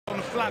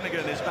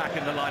Flanagan is back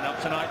in the lineup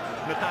tonight.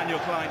 Nathaniel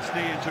Klein's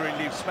knee injury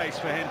leaves space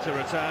for him to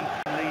return.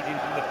 Leading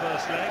from the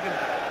first leg, and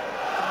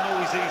not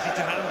always easy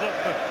to handle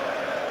for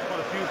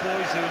quite a few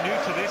boys who are new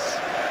to this.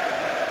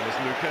 There's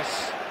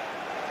Lucas.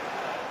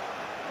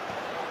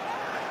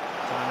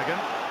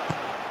 Flanagan.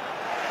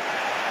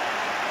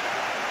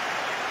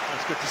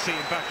 It's good to see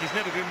him back. He's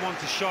never been one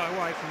to shy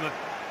away from the...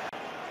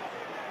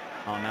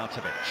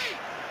 Arnautovic.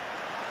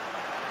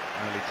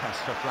 Early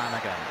test for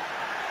Flanagan,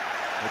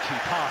 which he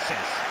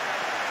passes.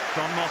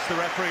 John Moss, the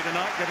referee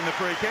tonight, getting the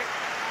free kick.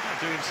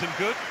 Doing some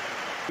good.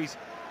 He's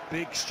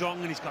big,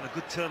 strong, and he's got a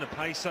good turn of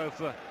pace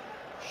over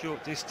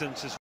short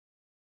distances.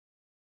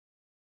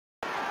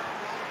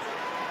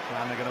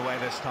 Flanagan away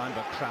this time,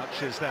 but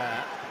Crouch is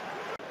there.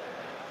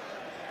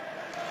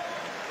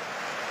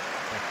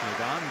 Definitely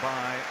done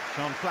by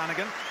John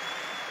Flanagan.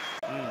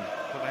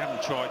 But they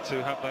haven't tried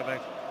to, have they?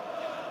 They've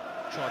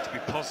tried to be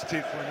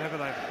positive whenever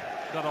they've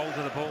got hold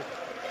of the ball.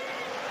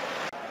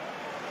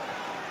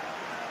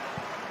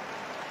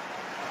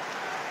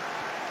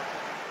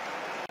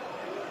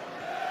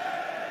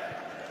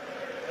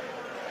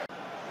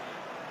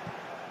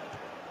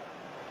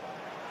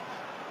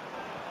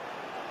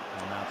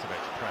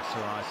 Arnautovic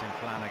pressurising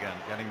Flanagan,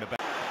 getting the best.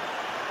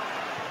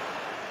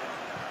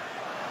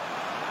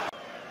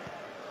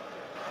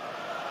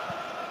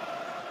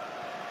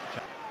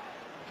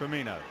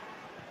 Firmino.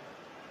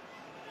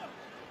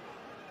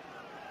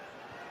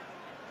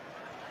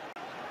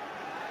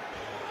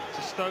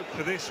 To Stoke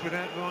for this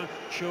without Ryan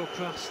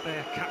Shawcross,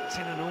 their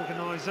captain and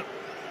organiser.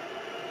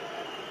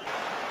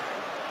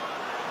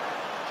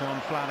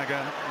 John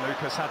Flanagan.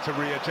 Lucas had to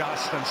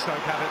readjust and Stoke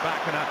had it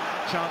back and a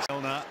chance.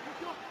 Milner.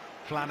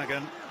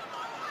 Flanagan.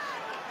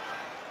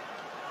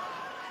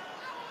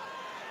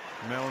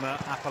 Milner.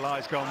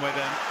 Apolai's gone with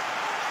him.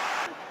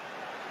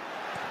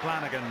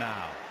 Flanagan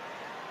now.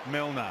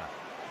 Milner.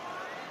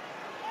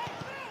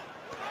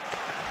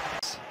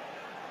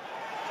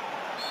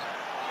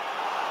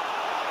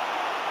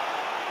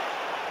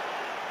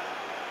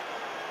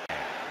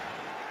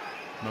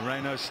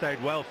 Moreno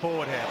stayed well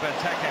forward here.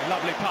 Benteke,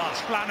 lovely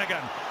pass.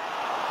 Flanagan.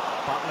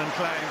 Butland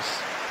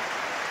claims.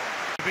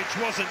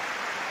 Which wasn't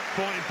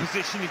quite in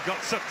position. He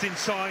got sucked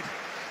inside.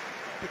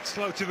 A bit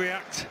slow to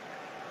react.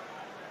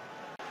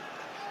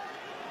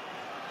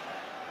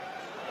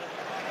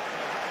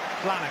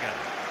 Flanagan.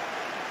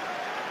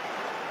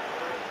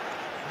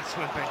 That's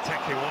when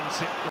Benteke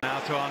wants it. Now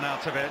to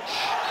Arnautovic.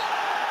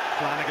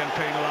 Flanagan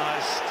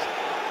penalised.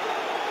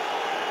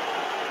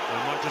 They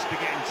might just be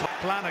getting top.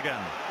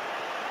 Flanagan.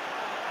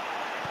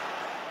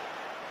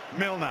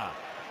 Milner.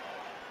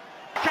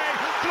 Okay,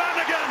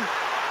 Flanagan!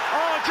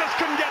 Oh, just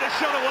couldn't get a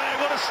shot away.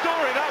 What a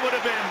story that would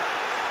have been.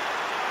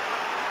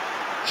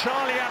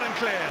 Charlie Adam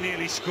Clear.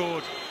 Nearly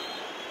scored.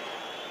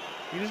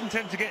 He doesn't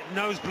tend to get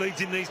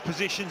nosebleeds in these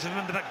positions.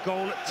 Remember that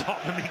goal at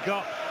Tottenham he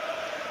got?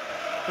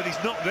 But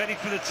he's not ready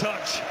for the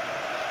touch.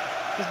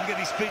 Doesn't get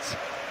his feet.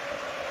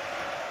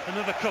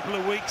 Another couple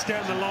of weeks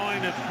down the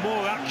line of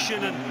more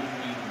action, and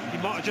he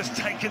might have just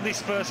taken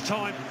this first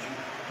time.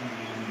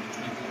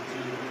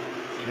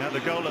 Yeah,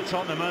 the goal at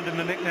Tottenham earned him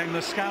the nickname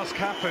the Scouse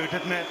Cafu,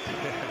 didn't it?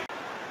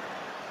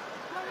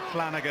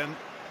 Flanagan.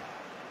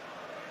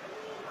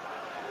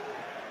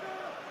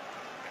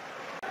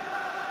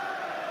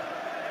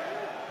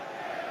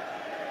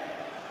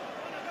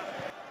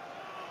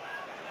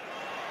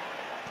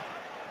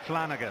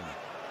 Flanagan.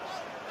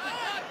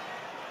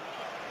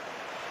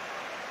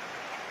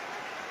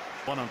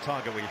 One on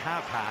target we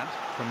have had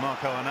from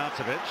Marko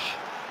Arnautovic,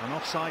 an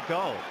offside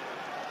goal.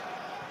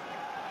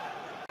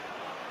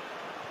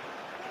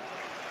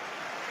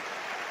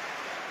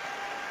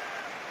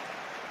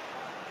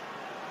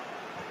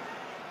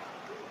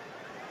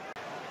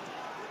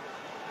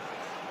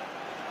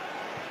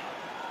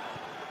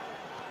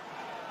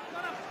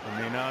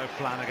 Firmino,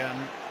 Flanagan.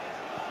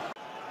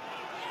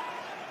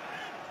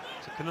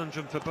 It's a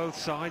conundrum for both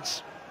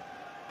sides.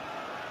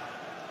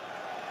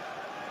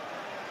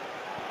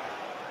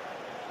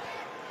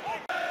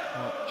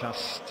 Well,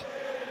 just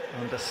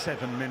under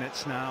 7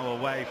 minutes now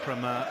away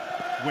from a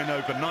win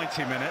over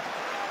 90 minutes.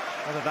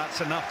 Whether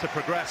that's enough to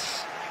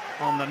progress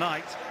on the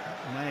night,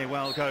 may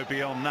well go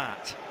beyond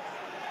that.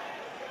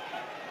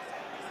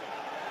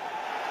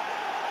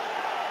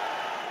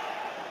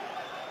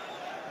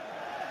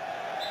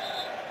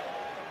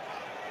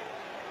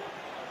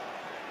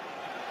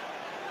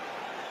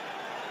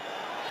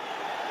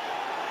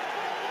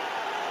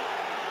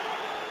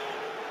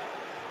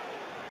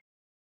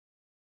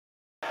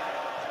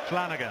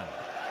 Flanagan.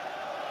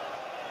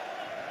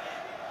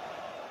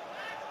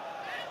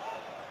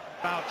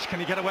 Ouch, can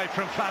he get away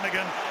from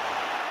Flanagan?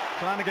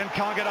 Flanagan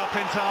can't get up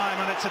in time,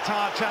 and it's a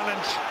tired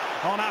challenge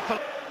on Apple.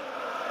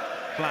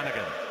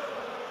 Flanagan.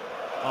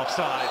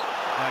 Offside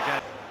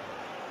again.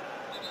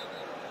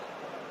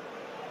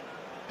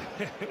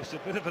 It was a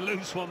bit of a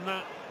loose one,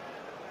 that.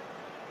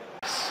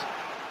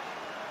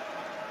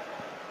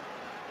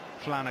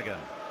 Flanagan.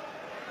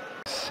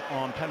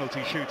 On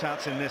penalty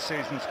shootouts in this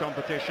season's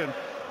competition,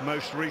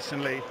 most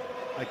recently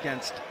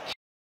against